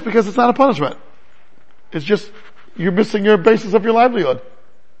answer is because it's not a punishment. It's just, you're missing your basis of your livelihood.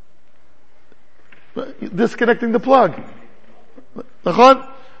 Disconnecting the plug.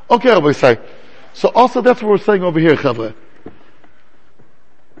 Okay, Rabbi say. So also that's what we're saying over here, Chavre.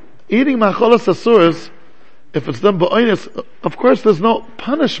 Eating macholas asuras, if it's done ba'oinus, of course there's no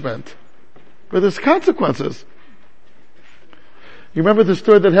punishment, but there's consequences. You remember the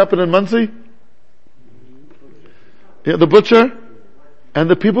story that happened in Muncie? Yeah, the butcher, and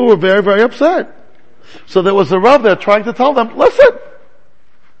the people were very, very upset. So there was a Rav there trying to tell them, listen,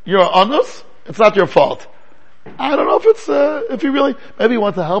 you're honest, it's not your fault. I don't know if it's, if you really, maybe you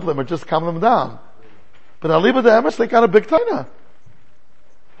want to help them or just calm them down. But Aliba de Emes, they got a big taina.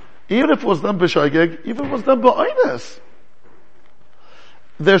 Even if it was done b'shoigeg, even if it was done b'oinus.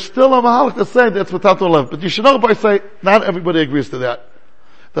 There's still a Maharal to say that's without the love. But you should know by say, not everybody agrees to that.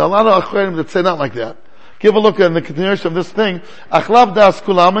 There are a lot of Achreinim that say not like that. Give a look in the continuation of this thing. Achlav das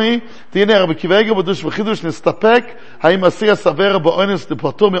kulami, tine Rabbi Kivega b'dush v'chidush nistapek, haim asiyah savera b'oinus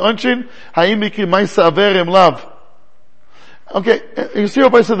deportu me'onchin, haim mikri maisa averim lav. Okay, you see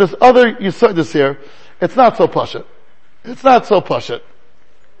Rabbi said this other, you said this here, it's not so pashut. It's not so pashut.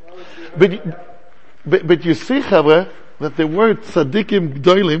 But you see, Chavre, that there were tzaddikim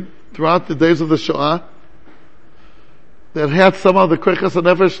gdoilim throughout the days of the Shoah, that had some of the koiches and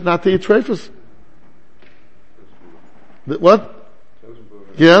nefesh not to eat treifus. What?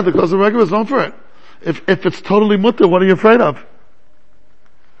 Yeah, the Kozen Regel is known for it. If it's totally mutter, what are you afraid of?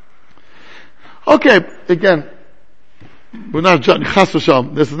 Okay, again, we're not judging, chas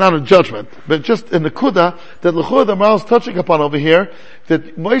v'shalom, this is not a judgment, but just in the kuda, that l'chur the Maharal is touching upon over here,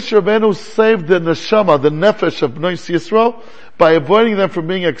 that Moshe Rabbeinu saved the neshama, the nefesh of Bnei Yisrael, by avoiding them from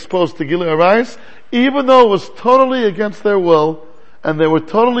being exposed to Gilui Arayos, even though it was totally against their will, and they were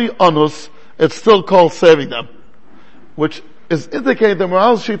totally onus, it's still called saving them. Which is indicating the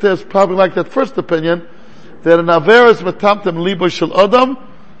Maharal's shita is probably like that first opinion, that an aver is metamtem libo shel adam,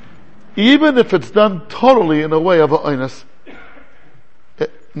 even if it's done totally in a way of a onus.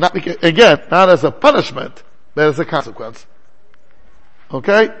 Not as a punishment, but as a consequence.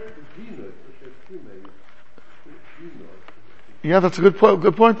 Okay? Yeah, that's a good point.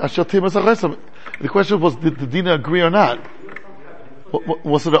 The question was, did the Dina agree or not?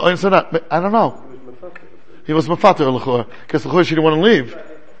 Was it an onus or not? I don't know. He was mafater l'chor, because l'chor she didn't want to leave.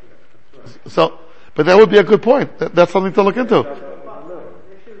 So, but that would be a good point. That's something to look into.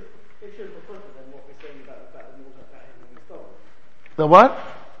 The what?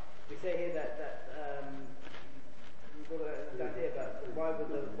 We say here that you've got an idea about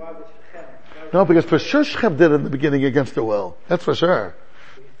why would Shechem? No, because for sure Shechem did it in the beginning against her will. That's for sure.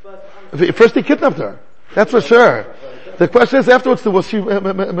 First he kidnapped her. That's for sure. The question is afterwards, was she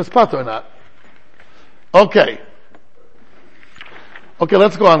mispata or not? Okay,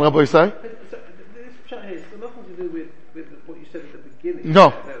 let's go on, Rabbi Yisai. So this chat here has nothing to do with what you said at the beginning.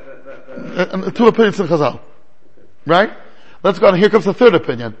 No. Two opinions in Chazal. Right? Let's go on. Here comes the third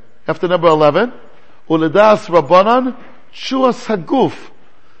opinion. After number 11. Uledas Rabbanan Shuas Haguf.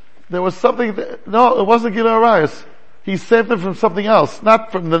 There was something, no, it wasn't Gilui Arayos. He saved them from something else.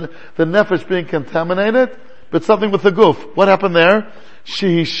 Not from the nefesh being contaminated, but something with the guf. What happened there?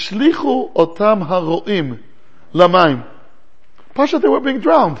 Shehishlichu otam haroim lamayim. Pasha, they were being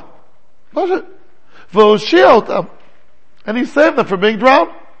drowned. Pasha. V'oshia otam. And he saved them from being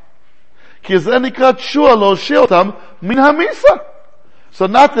drowned. Ki zenikat shua lo oshia otam min hamisa. So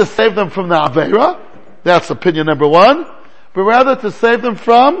not to save them from the Aveira, that's opinion number one, but rather to save them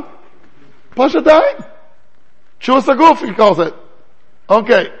from Pasha dying. Shua saguf, he calls it.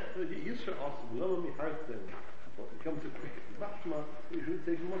 Okay.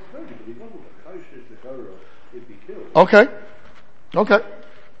 Okay.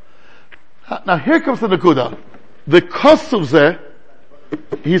 Now here comes the Nakuda. The cost of Zeh,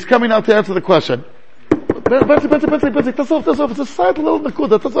 he's coming out to answer the question. That's off. It's a side little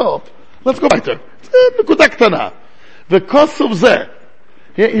Nakuda, that's off. Let's go back to it. Nakuda Ktana. The cost of Zeh.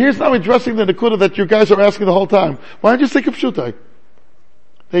 Here's now addressing the Nakuda that you guys are asking the whole time. Why don't you say Kipshutai?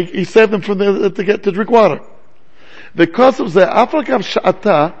 He saved them from to drink water. The cost of Zeh, Afrakav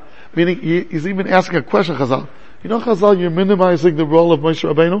Sha'ata, meaning he's even asking a question, Chazal. You know, Chazal, you're minimizing the role of Moshe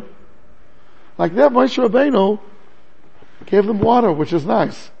Rabbeinu? Like that, Moshe Rabbeinu gave them water, which is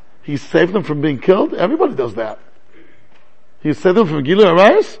nice. He saved them from being killed? Everybody does that. He saved them from Gilui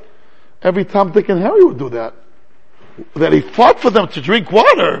Arayos? Every Tom, Dick, and Harry would do that. That he fought for them to drink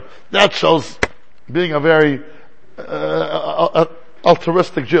water, that shows being a very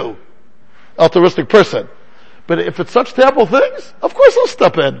altruistic Jew. Altruistic person. But if it's such terrible things, of course he'll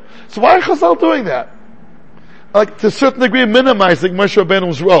step in. So why are Chazal doing that? Like, to a certain degree, minimizing Moshe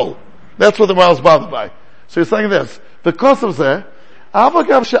Rabbeinu's role. That's what the Maharal is bothered by. So he's saying this. Because of that, now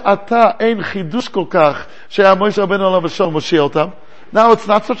it's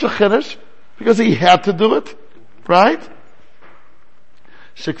not such a chiddush, because he had to do it. Right?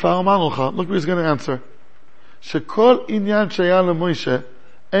 Look what he's going to answer. Shekol inyan shaya leMoshe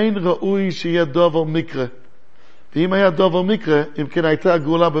ein ra'ui sheyeh dover mikre. ואם היה דובר מקרה, אם כן הייתה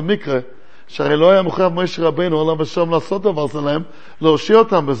הגאולה במקרה, שהרי לא היה מחויב משה רבנו עליו השם לעשות דבר זה להם, להושיע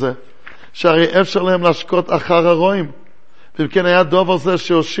אותם בזה, שהרי אפשר להם להשקות אחר הרועים, ואם כן היה דובר זה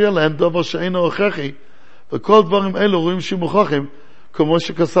שהושיע להם דובר שאינו הכרחי, וכל דברים אלו רואים שמוכחים, כמו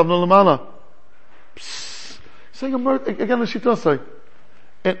שכסבנו למעלה. Saying again,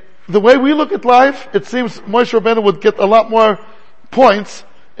 and the way we look at life, it seems Moshe Rabbeinu would get a lot more points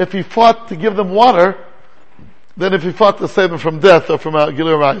if he fought to give them water than if he fought to save them from death or from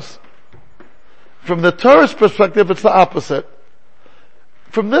Gilui Arayos. From the Torah's perspective, it's the opposite.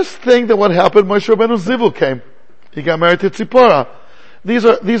 From this thing that what happened, Moshe Rabbeinu's Zivu came. He got married to Tzipporah. These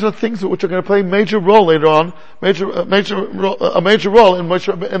are things which are going to play a major role later on, a major role in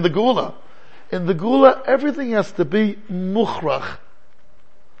in the Geula. In the Geula, everything has to be mukhrach.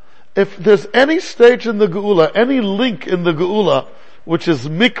 If there's any stage in the Geula, any link in the Geula, which is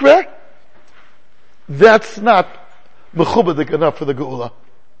mikra, that's not mechubadik enough for the geula.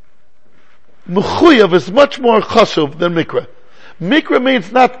 Mechuyav is much more chashuv than mikra. Mikra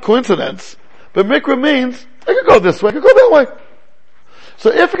means not coincidence, but mikra means, I could go this way, I could go that way. So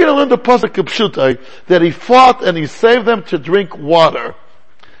if you're going to learn the pasuk of Pshutai, that he fought and he saved them to drink water,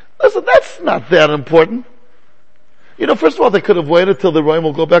 listen, that's not that important. First of all, they could have waited till the Roim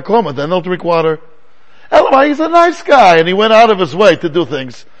will go back home and then they'll drink water. Elamai, he's a nice guy and he went out of his way to do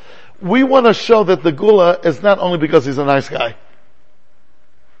things. We want to show that the Gula is not only because he's a nice guy.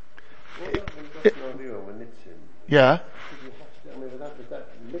 Yeah.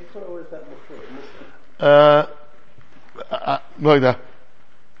 Like that.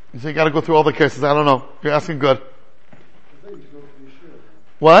 You say you gotta go through all the cases. I don't know. You're asking good.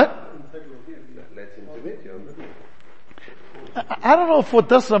 What? I don't know if what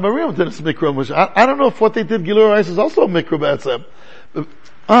Das Ramarim did is Mikra. I don't know if what they did Gilur Rice is also Mikra B'atzem.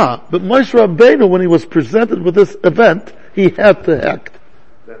 But Moshe Rabbeinu, when he was presented with this event, he had to act.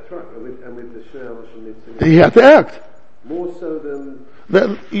 That's right. And with the Shur, he had to act. More so than...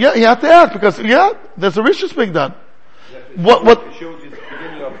 Yeah, he had to act because, there's a rishus being done. It shows his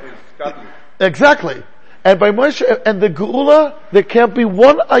beginning of his godly. Exactly. And by Moshe, and the Geula, there can't be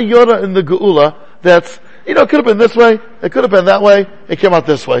one ayora in the Geula that's, it could have been this way, it could have been that way, it came out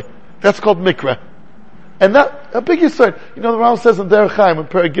this way. That's called Mikra. And that, a big yisod. The Maharal says in Derech Chaim, in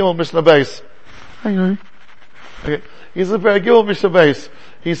Perek Gimel Mishnah Beis. Okay. He's in Perek Gimel Mishnah Beis.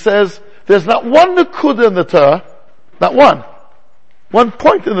 He says, there's not one nekuda in the Torah, not one. One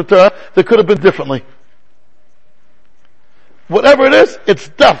point in the Torah that could have been differently. Whatever it is, it's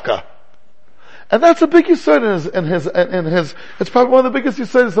dafka. And that's a big yisod in his, it's probably one of the biggest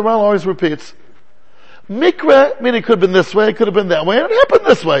yisods the Maharal always repeats. Mikra, meaning it could have been this way, it could have been that way, and it happened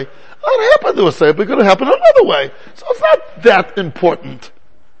this way. It happened this way, but it could have happened another way. So it's not that important.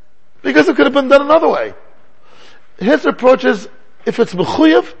 Because it could have been done another way. His approach is, if it's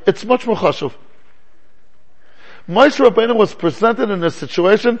mechuyev, it's much more chashuv. Moshe Rabbeinu was presented in a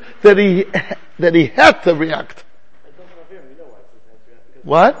situation that he had to react.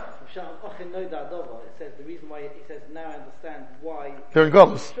 What? It says the reason why he says now I understand why They're in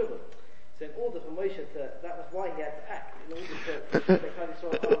Golus. So in order for Moshe that was why he had to act. In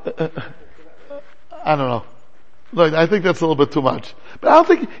order to I don't know. Look, I think that's a little bit too much. But I don't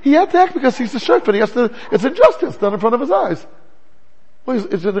think he had to act because he's the shofar. It's injustice done in front of his eyes. Well,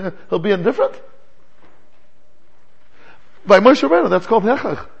 he'll be indifferent? By Moshe Rabbeinu, that's called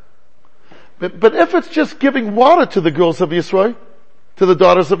hechach. But if it's just giving water to the girls of Yisrael, to the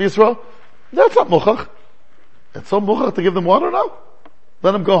daughters of Yisrael, that's not muchach. It's so muchach to give them water now?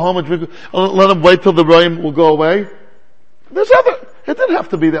 Let them go home and drink, let them wait till the rain will go away? It didn't have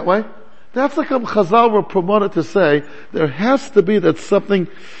to be that way. That's like Chazal were promoted to say, there has to be that something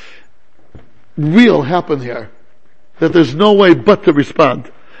real happened here. That there's no way but to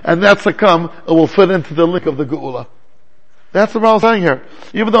respond. And that's it will fit into the link of the Geula. That's what I was saying here.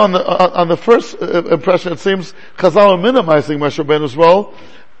 Even though on the first impression it seems Chazal are minimizing Moshe Rabbeinu's role,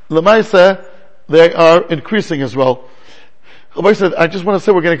 L'maaseh, they are increasing his role. Rabbi said, I just want to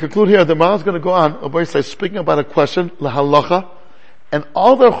say we're going to conclude here. The Maharal is going to go on. Rabbi said, speaking about a question, lahalacha, and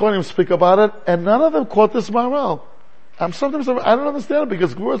all the Achronim speak about it, and none of them quote this Maharal. Sometimes I don't understand it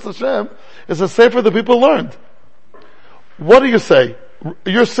because Gevuros Hashem is a sefer that people learned. What do you say?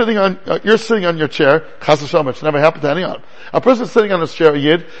 You're sitting on your chair, Chas v'shalom, it's never happened to anyone. A person sitting on his chair, a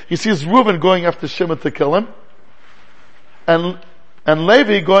Yid, he sees Reuben going after Shimon to kill him, and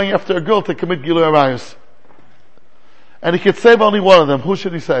Levi going after a girl to commit Gilui Arayos. And he could save only one of them. Who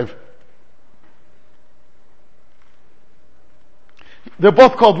should he save? They're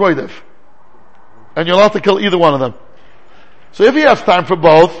both called Roidev. And you're allowed to kill either one of them. So if he has time for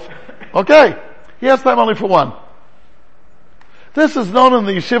both, okay. He has time only for one. This is known in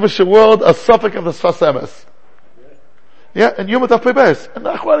the Yeshivish world as suffix of the Sfas Emes. Yeah, and Yom Tov Beis. And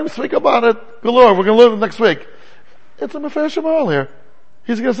the Achronim speak about it. Galore, we're going to learn it next week. It's a Mefesh Maharal here.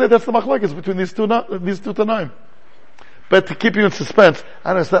 He's going to say that's the machlokes between these two Tanaim. But to keep you in suspense,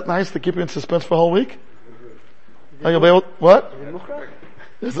 I don't know, is that nice to keep you in suspense for a whole week? Are you able, what?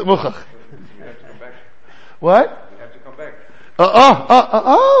 Is it muchach? You have to come back. What? You have to come back.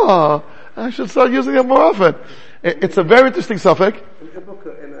 I should start using it more often. It's a very interesting suffix. In the book,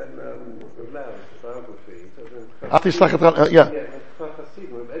 in Laos, biography,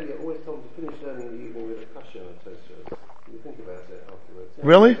 Elia always told him to finish learning in the evening with a kasha and a toast. You think about it afterwards.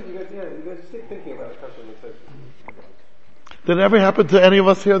 Really? You go to sleep thinking about a kasha and a toast. Did it ever happen to any of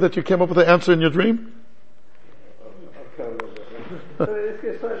us here that you came up with the answer in your dream?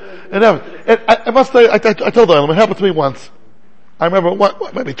 I must say, I told them, it happened to me once. I remember,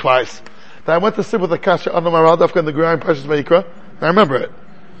 maybe twice. that I went to sleep with a kasha on the Maharal Dafka in the Grayim Precious Meikra. I remember it.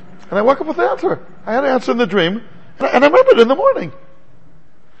 And I woke up with the answer. I had an answer in the dream, and I remembered it in the morning.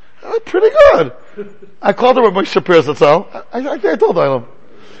 Pretty good. I called her Moshe Shapir Zatzal. I told him.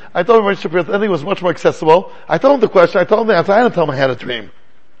 I told him Moshe Shapir, I think it was much more accessible. I told him the question, I told him the answer, I didn't tell him I had a dream.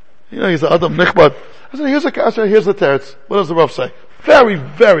 He's an Adam Nichbad. I said, here's a kasha, here's the teretz. What does the Rav say? Very,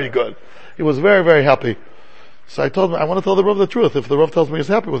 very good. He was very, very happy. So I told him, I want to tell the Rav the truth. If the Rav tells me he's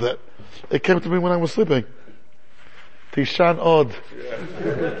happy with it. It came to me when I was sleeping. Tishan Od.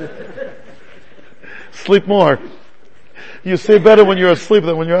 Sleep more. You say better when you're asleep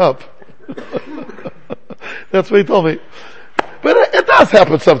than when you're up. That's what he told me. But it does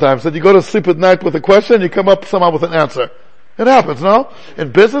happen sometimes that you go to sleep at night with a question, you come up somehow with an answer. It happens, no?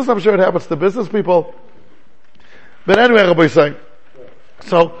 In business, I'm sure it happens to business people. But anyway, Rabbi saying.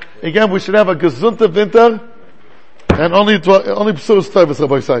 So, again, we should have a gesunte winter, and only psuas tevis,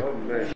 Rabbi saying.